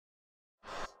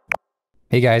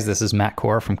Hey guys, this is Matt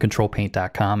Core from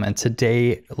Ctrl+Paint.com, and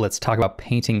today let's talk about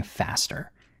painting faster.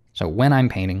 So when I'm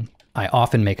painting, I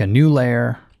often make a new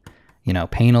layer,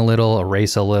 paint a little,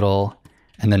 erase a little,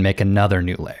 and then make another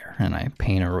new layer. And I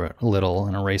paint a little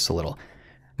and erase a little.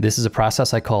 This is a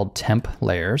process I call temp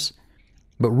layers,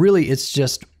 but really it's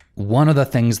just one of the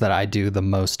things that I do the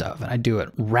most of, and I do it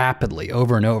rapidly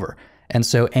over and over. And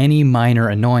so any minor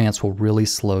annoyance will really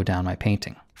slow down my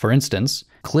painting. For instance,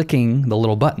 clicking the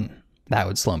little button. That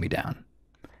would slow me down.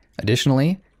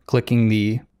 Additionally, clicking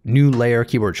the new layer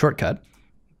keyboard shortcut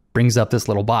brings up this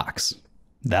little box.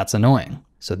 That's annoying.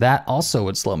 So that also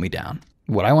would slow me down.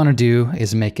 What I want to do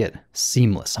is make it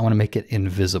seamless. I want to make it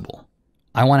invisible.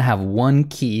 I want to have one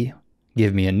key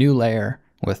give me a new layer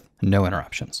with no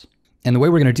interruptions. And the way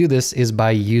we're going to do this is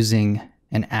by using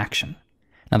an action.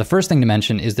 Now, the first thing to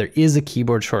mention is there is a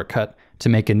keyboard shortcut to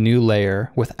make a new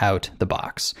layer without the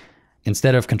box.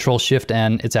 Instead of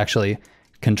Ctrl+Shift+N, it's actually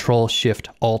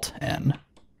Ctrl+Shift+Alt+N.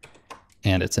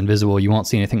 And it's invisible. You won't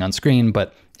see anything on screen,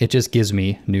 but it just gives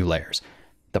me new layers.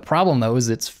 The problem though is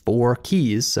it's 4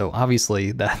 keys, so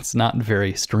obviously that's not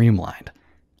very streamlined.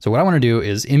 So what I want to do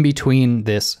is in between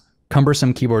this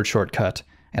cumbersome keyboard shortcut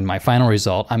and my final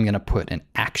result, I'm going to put an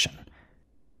action.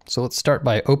 So let's start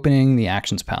by opening the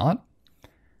actions palette.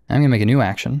 I'm going to make a new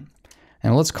action,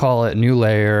 and let's call it new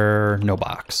layer, no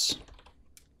box.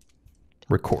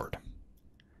 Record.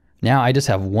 Now I just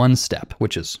have one step,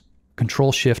 which is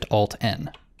Ctrl+Shift+Alt+N.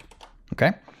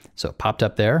 Okay, so it popped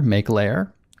up there, make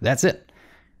layer, that's it.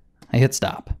 I hit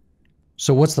stop.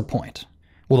 So what's the point?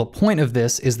 Well, the point of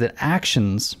this is that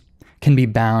actions can be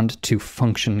bound to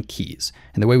function keys.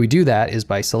 And the way we do that is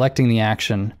by selecting the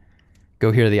action,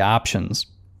 go here to the options,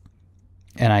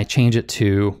 and I change it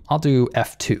to, I'll do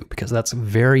F2 because that's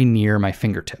very near my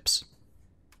fingertips.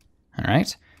 All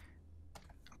right.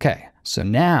 Okay. So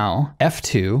now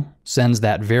F2 sends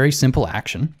that very simple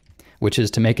action, which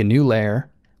is to make a new layer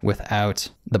without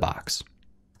the box.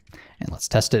 And let's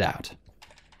test it out.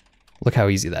 Look how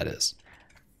easy that is.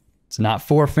 It's not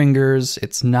 4 fingers,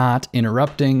 it's not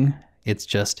interrupting, it's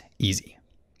just easy.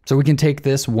 So we can take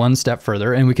this one step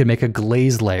further and we can make a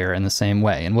glaze layer in the same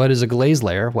way. And what is a glaze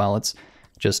layer? Well, it's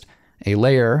just a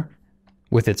layer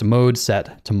with its mode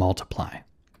set to multiply.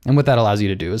 And what that allows you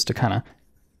to do is to kind of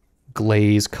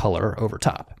glaze color over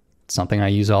top. It's something I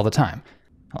use all the time.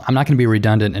 I'm not going to be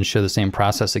redundant and show the same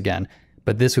process again,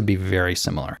 but this would be very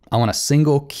similar. I want a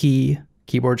single key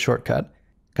keyboard shortcut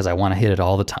because I want to hit it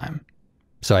all the time.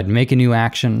 So I'd make a new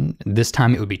action. This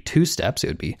time it would be 2 steps. It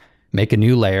would be make a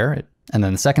new layer. And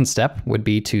then the second step would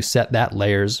be to set that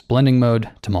layer's blending mode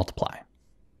to multiply.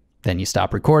 Then you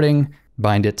stop recording,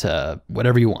 bind it to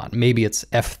whatever you want. Maybe it's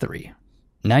F3.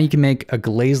 Now you can make a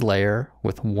glaze layer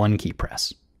with one key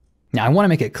press. Now I want to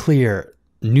make it clear,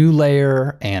 new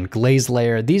layer and glaze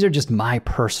layer, these are just my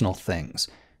personal things.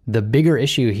 The bigger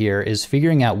issue here is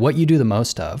figuring out what you do the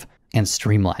most of and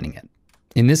streamlining it.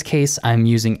 In this case, I'm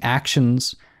using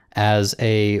actions as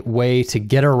a way to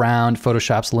get around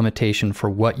Photoshop's limitation for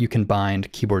what you can bind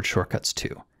keyboard shortcuts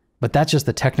to. But that's just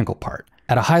the technical part.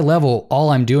 At a high level,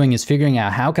 all I'm doing is figuring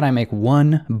out how can I make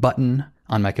one button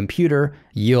on my computer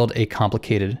yield a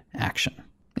complicated action.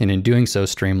 And in doing so,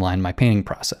 streamline my painting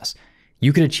process.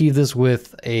 You could achieve this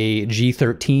with a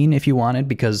G13 if you wanted,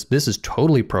 because this is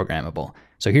totally programmable.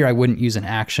 So here I wouldn't use an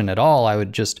action at all. I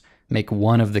would just make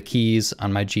one of the keys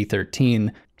on my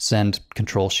G13, send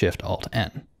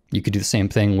Ctrl+Shift+Alt+N. You could do the same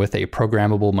thing with a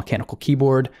programmable mechanical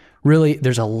keyboard. Really,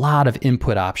 there's a lot of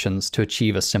input options to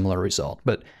achieve a similar result.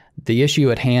 But the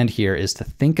issue at hand here is to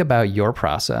think about your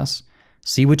process,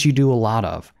 see what you do a lot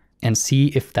of, and see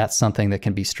if that's something that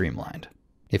can be streamlined.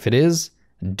 If it is,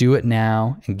 do it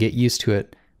now and get used to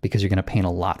it because you're going to paint a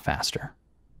lot faster.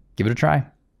 Give it a try.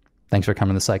 Thanks for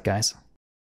coming to the site, guys.